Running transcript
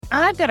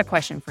I've got a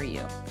question for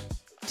you.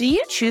 Do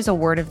you choose a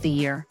word of the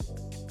year?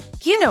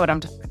 You know what I'm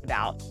talking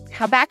about.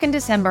 How back in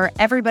December,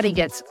 everybody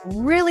gets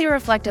really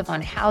reflective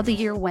on how the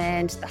year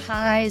went, the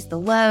highs, the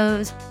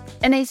lows,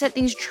 and they set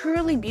these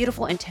truly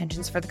beautiful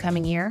intentions for the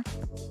coming year.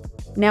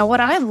 Now, what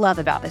I love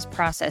about this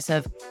process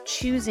of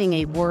choosing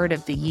a word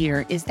of the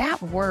year is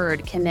that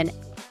word can then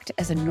act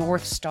as a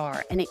North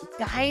Star and it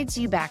guides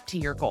you back to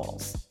your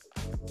goals.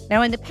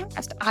 Now, in the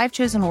past, I've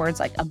chosen words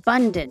like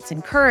abundance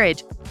and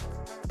courage,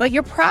 but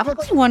you're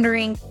probably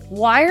wondering,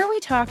 why are we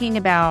talking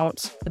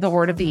about the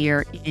word of the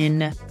year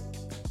in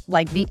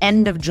like the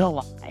end of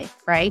July,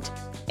 right?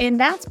 And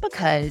that's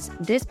because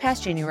this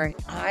past January,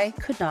 I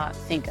could not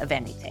think of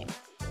anything.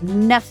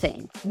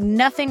 Nothing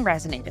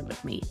resonated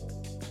with me.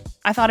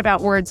 I thought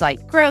about words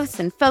like growth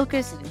and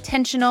focus and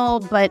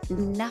intentional, but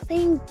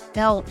nothing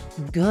felt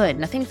good.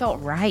 Nothing felt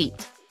right.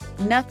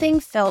 Nothing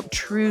felt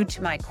true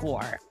to my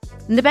core.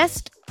 And the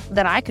best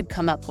that I could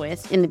come up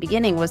with in the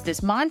beginning was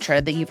this mantra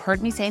that you've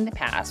heard me say in the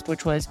past,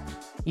 which was,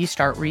 you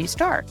start where you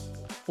start,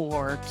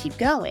 or keep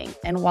going.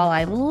 And while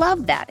I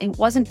love that, it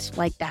wasn't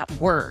like that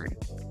word.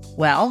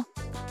 Well,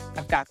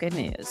 I've got good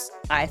news.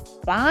 I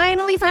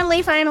finally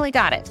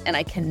got it, and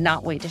I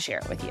cannot wait to share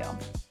it with you.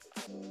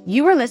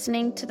 You are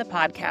listening to the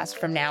podcast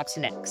From Now to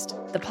Next,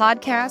 the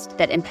podcast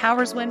that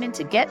empowers women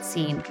to get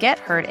seen, get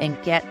heard,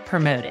 and get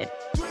promoted.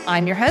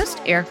 I'm your host,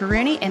 Erica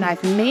Rooney, and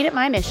I've made it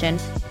my mission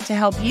to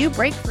help you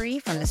break free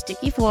from the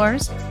sticky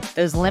floors,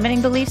 those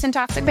limiting beliefs and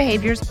toxic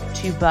behaviors,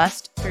 to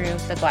bust through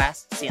the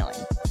glass ceiling.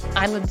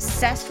 I'm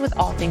obsessed with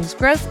all things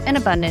growth and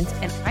abundance,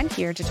 and I'm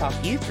here to talk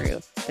you through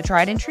the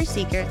tried and true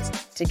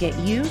secrets to get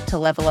you to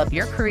level up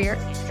your career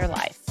and your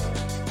life.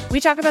 We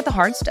talk about the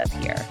hard stuff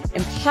here: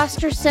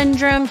 imposter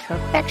syndrome,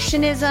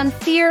 perfectionism,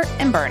 fear,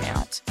 and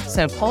burnout.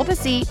 So pull up a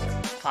seat,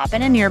 pop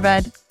in an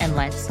earbud, and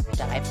let's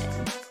dive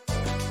in.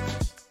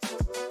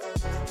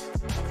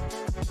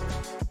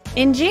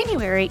 In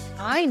January,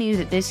 I knew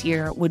that this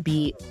year would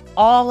be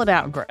all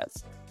about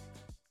growth.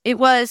 It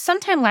was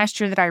sometime last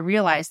year that I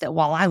realized that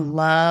while I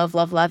love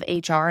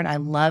HR and I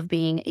love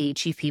being a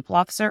chief people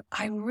officer,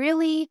 I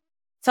really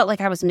felt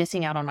like I was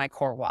missing out on my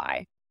core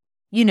why.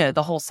 You know,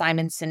 the whole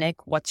Simon Sinek,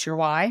 what's your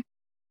why?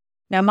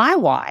 Now, my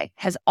why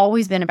has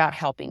always been about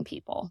helping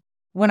people.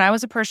 When I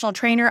was a personal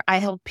trainer, I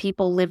helped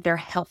people live their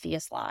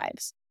healthiest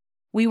lives.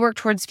 We worked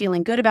towards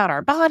feeling good about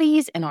our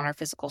bodies and on our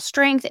physical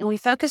strength, and we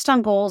focused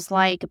on goals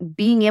like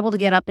being able to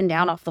get up and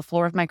down off the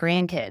floor of my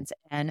grandkids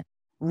and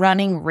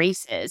running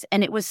races.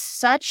 And it was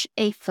such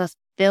a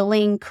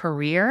fulfilling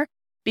career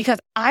because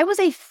I was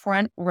a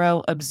front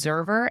row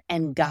observer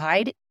and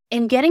guide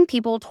in getting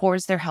people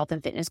towards their health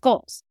and fitness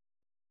goals.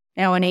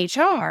 Now, in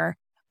HR,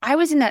 I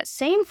was in that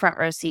same front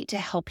row seat to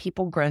help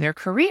people grow their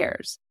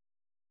careers.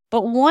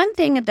 But one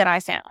thing that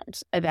I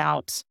found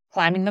about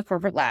climbing the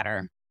corporate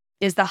ladder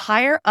is the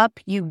higher up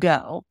you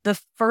go, the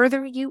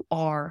further you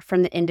are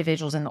from the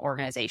individuals in the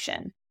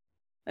organization.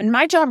 And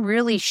my job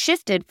really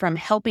shifted from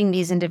helping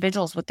these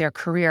individuals with their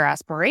career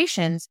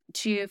aspirations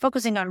to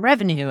focusing on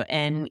revenue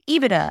and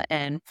EBITDA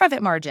and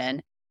profit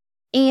margin.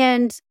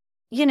 And,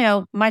 you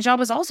know, my job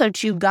was also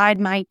to guide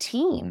my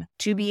team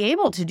to be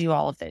able to do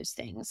all of those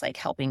things, like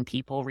helping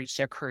people reach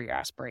their career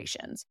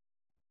aspirations.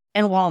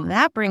 And while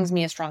that brings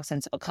me a strong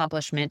sense of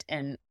accomplishment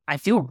and I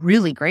feel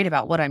really great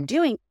about what I'm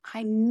doing,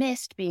 I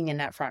missed being in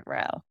that front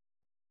row.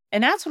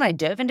 And that's when I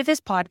dove into this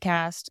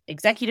podcast,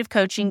 executive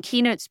coaching,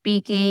 keynote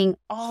speaking,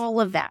 all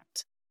of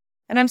that.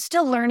 And I'm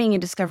still learning and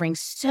discovering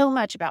so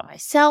much about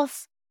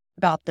myself,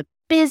 about the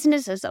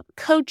businesses of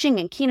coaching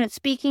and keynote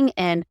speaking.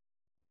 And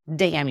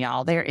damn,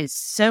 y'all, there is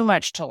so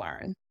much to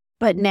learn.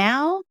 But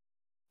now,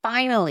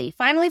 finally,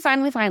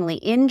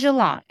 in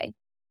July,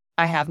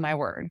 I have my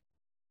word.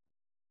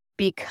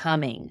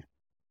 Becoming.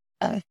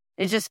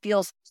 It just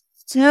feels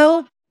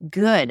so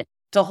good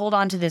to hold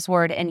on to this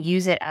word and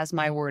use it as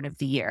my word of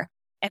the year.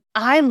 And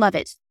I love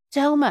it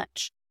so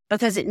much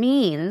because it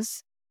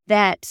means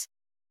that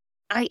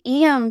I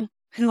am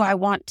who I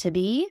want to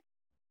be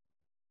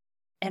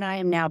and I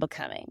am now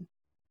becoming.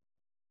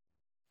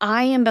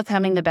 I am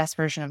becoming the best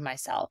version of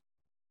myself.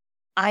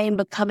 I am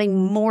becoming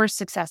more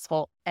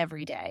successful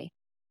every day.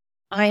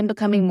 I am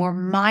becoming more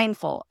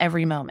mindful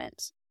every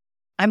moment.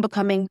 I'm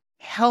becoming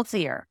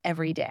healthier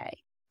every day.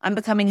 I'm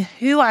becoming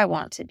who I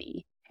want to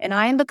be, and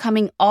I am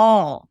becoming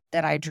all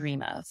that I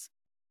dream of.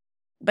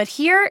 But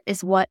here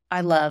is what I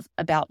love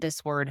about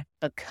this word,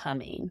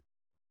 becoming.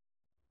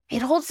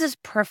 It holds this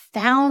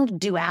profound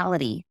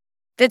duality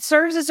that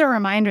serves as a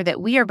reminder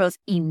that we are both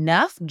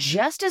enough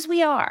just as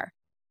we are,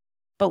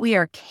 but we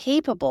are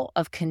capable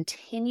of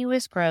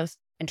continuous growth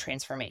and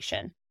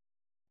transformation.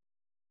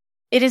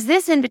 It is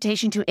this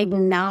invitation to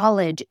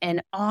acknowledge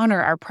and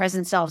honor our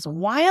present selves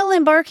while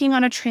embarking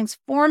on a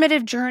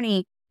transformative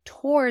journey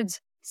towards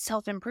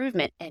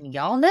self-improvement. And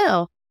y'all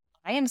know,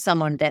 I am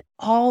someone that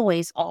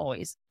always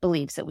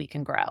believes that we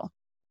can grow.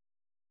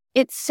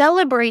 It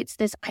celebrates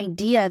this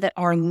idea that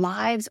our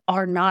lives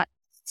are not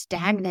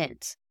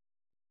stagnant,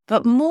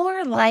 but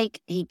more like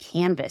a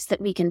canvas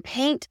that we can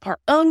paint our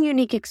own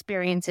unique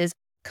experiences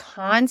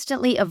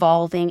constantly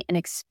evolving and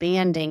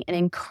expanding and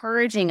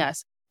encouraging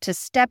us to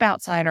step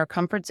outside our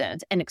comfort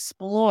zones and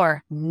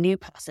explore new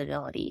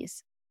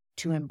possibilities,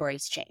 to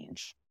embrace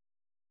change.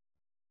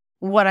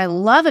 What I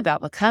love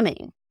about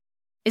becoming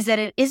is that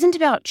it isn't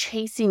about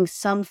chasing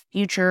some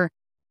future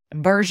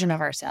version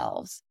of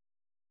ourselves.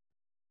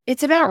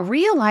 It's about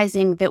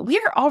realizing that we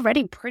are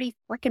already pretty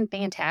freaking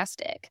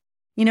fantastic.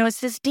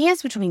 It's this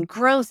dance between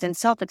growth and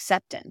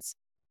self-acceptance.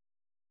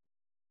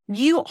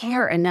 You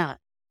are enough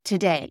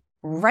today,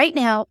 right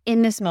now,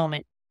 in this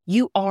moment.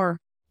 You are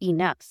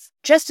enough,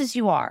 just as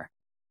you are.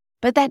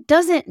 But that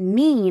doesn't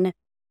mean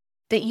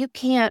that you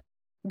can't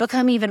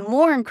become even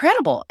more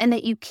incredible and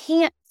that you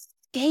can't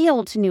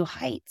scale to new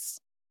heights.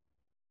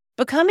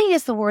 Becoming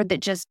is the word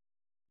that just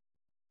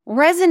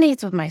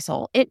resonates with my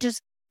soul. It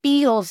just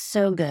feels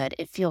so good.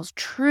 It feels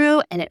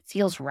true and it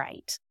feels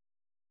right.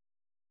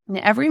 And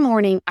every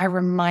morning, I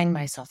remind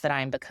myself that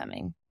I am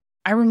becoming.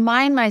 I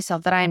remind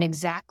myself that I am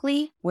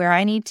exactly where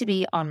I need to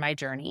be on my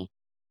journey.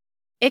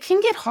 It can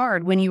get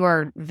hard when you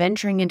are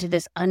venturing into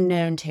this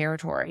unknown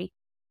territory,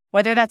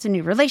 whether that's a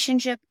new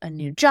relationship, a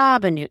new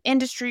job, a new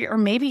industry, or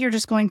maybe you're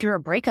just going through a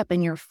breakup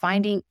and you're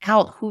finding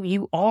out who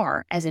you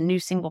are as a new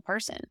single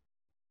person.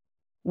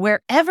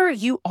 Wherever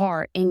you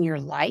are in your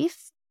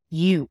life,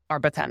 you are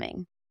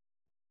becoming.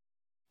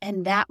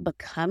 And that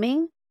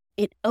becoming,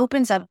 it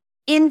opens up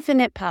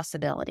infinite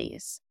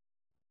possibilities.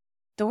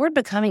 The word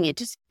becoming, it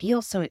just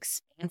feels so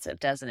expansive,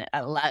 doesn't it?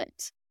 I love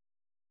it.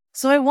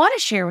 So I want to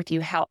share with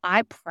you how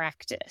I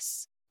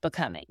practice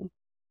becoming,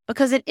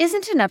 because it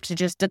isn't enough to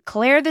just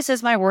declare this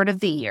as my word of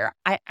the year.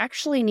 I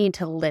actually need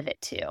to live it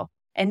too.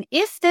 And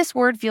if this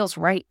word feels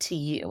right to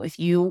you, if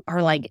you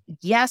are like,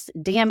 yes,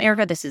 damn,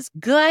 Erica, this is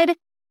good,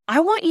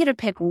 I want you to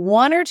pick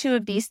one or two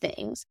of these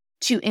things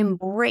to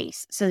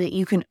embrace so that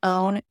you can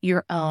own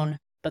your own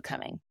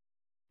becoming.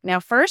 Now,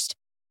 first,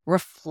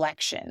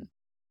 reflection.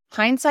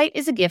 Hindsight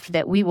is a gift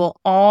that we will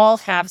all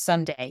have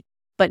someday,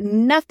 but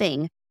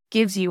nothing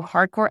gives you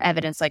hardcore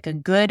evidence like a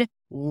good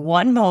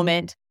one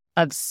moment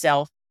of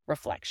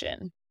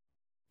self-reflection.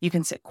 You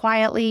can sit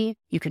quietly,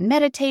 you can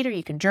meditate, or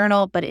you can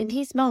journal, but in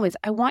these moments,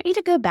 I want you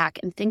to go back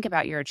and think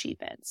about your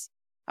achievements.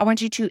 I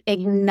want you to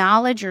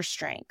acknowledge your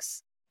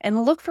strengths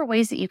and look for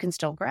ways that you can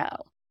still grow.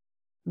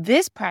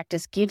 This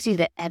practice gives you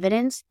the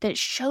evidence that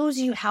shows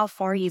you how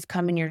far you've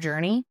come in your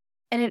journey,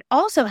 and it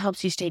also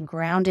helps you stay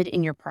grounded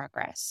in your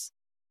progress.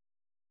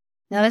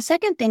 Now, the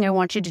second thing I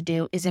want you to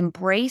do is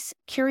embrace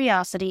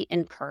curiosity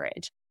and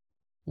courage.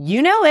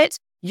 You know it.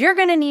 You're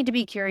going to need to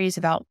be curious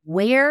about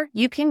where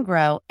you can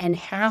grow and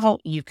how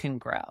you can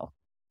grow.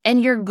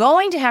 And you're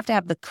going to have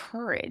the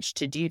courage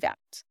to do that.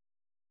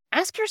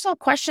 Ask yourself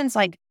questions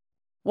like,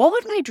 what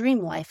would my dream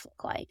life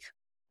look like?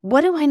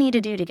 What do I need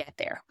to do to get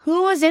there?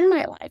 Who is in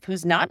my life?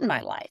 Who's not in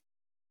my life?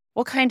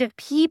 What kind of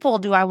people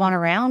do I want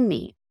around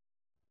me?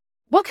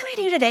 What can I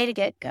do today to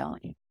get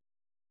going?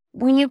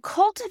 When you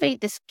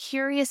cultivate this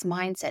curious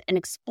mindset and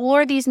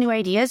explore these new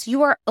ideas,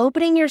 you are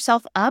opening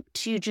yourself up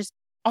to just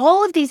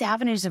all of these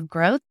avenues of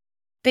growth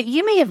that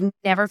you may have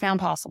never found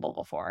possible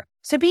before.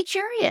 So be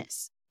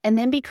curious and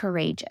then be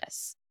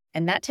courageous.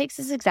 And that takes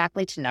us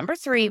exactly to number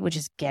 3, which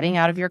is getting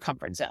out of your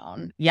comfort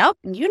zone. Yep,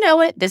 you know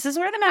it. This is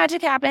where the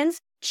magic happens.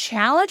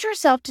 Challenge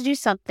yourself to do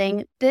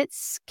something that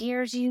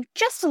scares you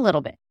just a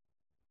little bit.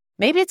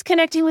 Maybe it's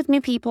connecting with new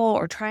people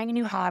or trying a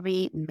new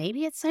hobby.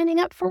 Maybe it's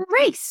signing up for a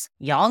race.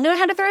 Y'all know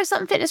how to throw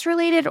something fitness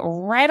related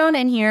right on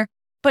in here,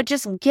 but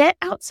just get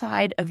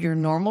outside of your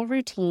normal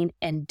routine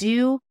and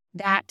do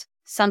that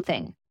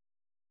something.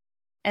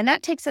 And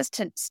that takes us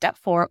to step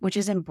 4, which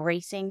is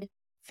embracing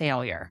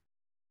failure.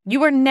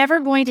 You are never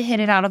going to hit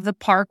it out of the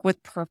park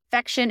with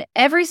perfection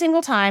every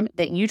single time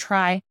that you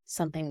try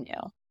something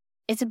new.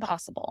 It's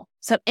impossible.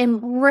 So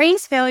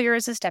embrace failure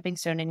as a stepping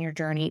stone in your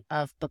journey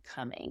of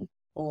becoming.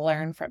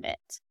 Learn from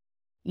it.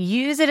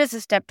 Use it as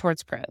a step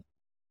towards growth.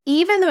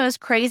 Even the most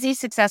crazy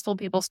successful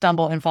people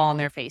stumble and fall on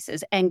their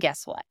faces. And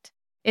guess what?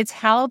 It's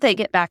how they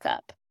get back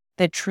up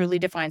that truly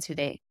defines who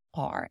they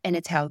are. And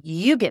it's how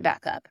you get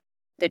back up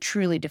that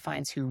truly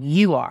defines who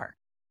you are.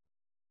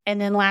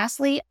 And then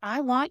lastly,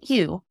 I want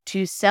you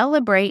to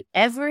celebrate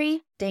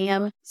every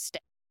damn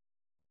step.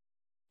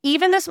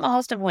 Even the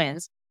smallest of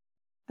wins,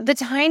 the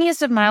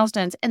tiniest of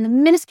milestones, and the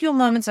minuscule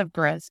moments of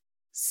growth.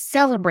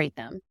 Celebrate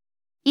them.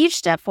 Each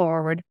step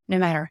forward, no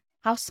matter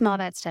how small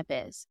that step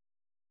is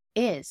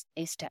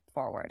a step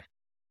forward.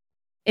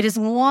 It is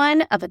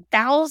one of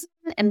 1,000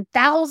 and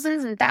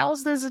thousands and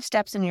thousands of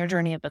steps in your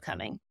journey of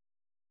becoming.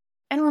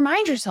 And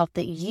remind yourself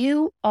that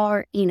you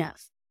are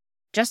enough,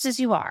 just as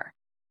you are,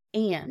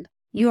 and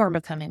you are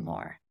becoming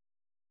more.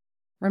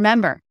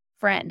 Remember,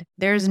 friend,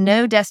 there's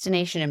no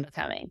destination in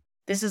becoming.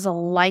 This is a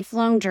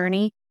lifelong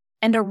journey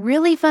and a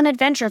really fun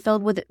adventure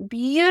filled with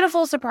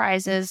beautiful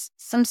surprises,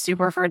 some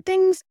super hard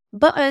things,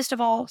 but most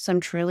of all, some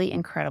truly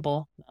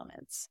incredible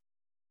moments.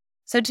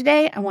 So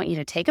today, I want you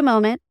to take a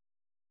moment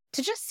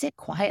to just sit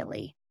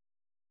quietly.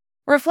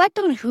 Reflect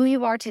on who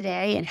you are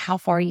today and how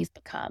far you've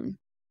become.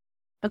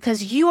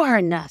 Because you are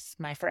enough,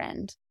 my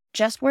friend,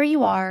 just where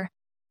you are,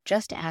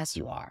 just as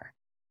you are.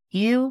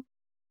 You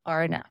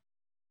are enough.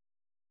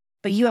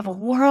 But you have a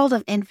world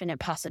of infinite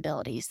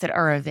possibilities that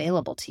are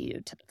available to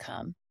you to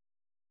become.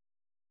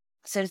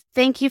 So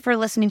thank you for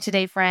listening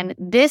today, friend.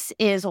 This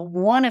is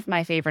one of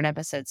my favorite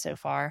episodes so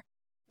far.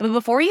 But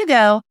before you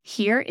go,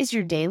 here is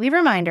your daily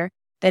reminder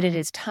that it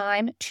is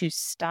time to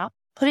stop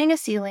putting a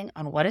ceiling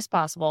on what is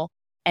possible,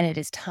 and it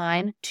is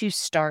time to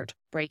start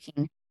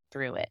breaking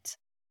through it.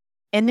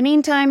 In the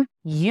meantime,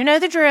 you know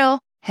the drill.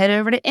 Head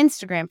over to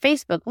Instagram,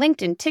 Facebook,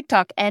 LinkedIn,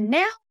 TikTok, and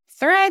now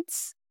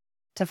Threads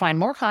to find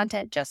more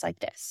content just like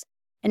this.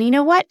 And you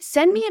know what?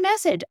 Send me a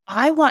message.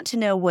 I want to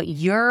know what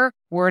your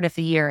word of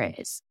the year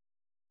is.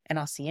 And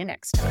I'll see you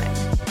next time.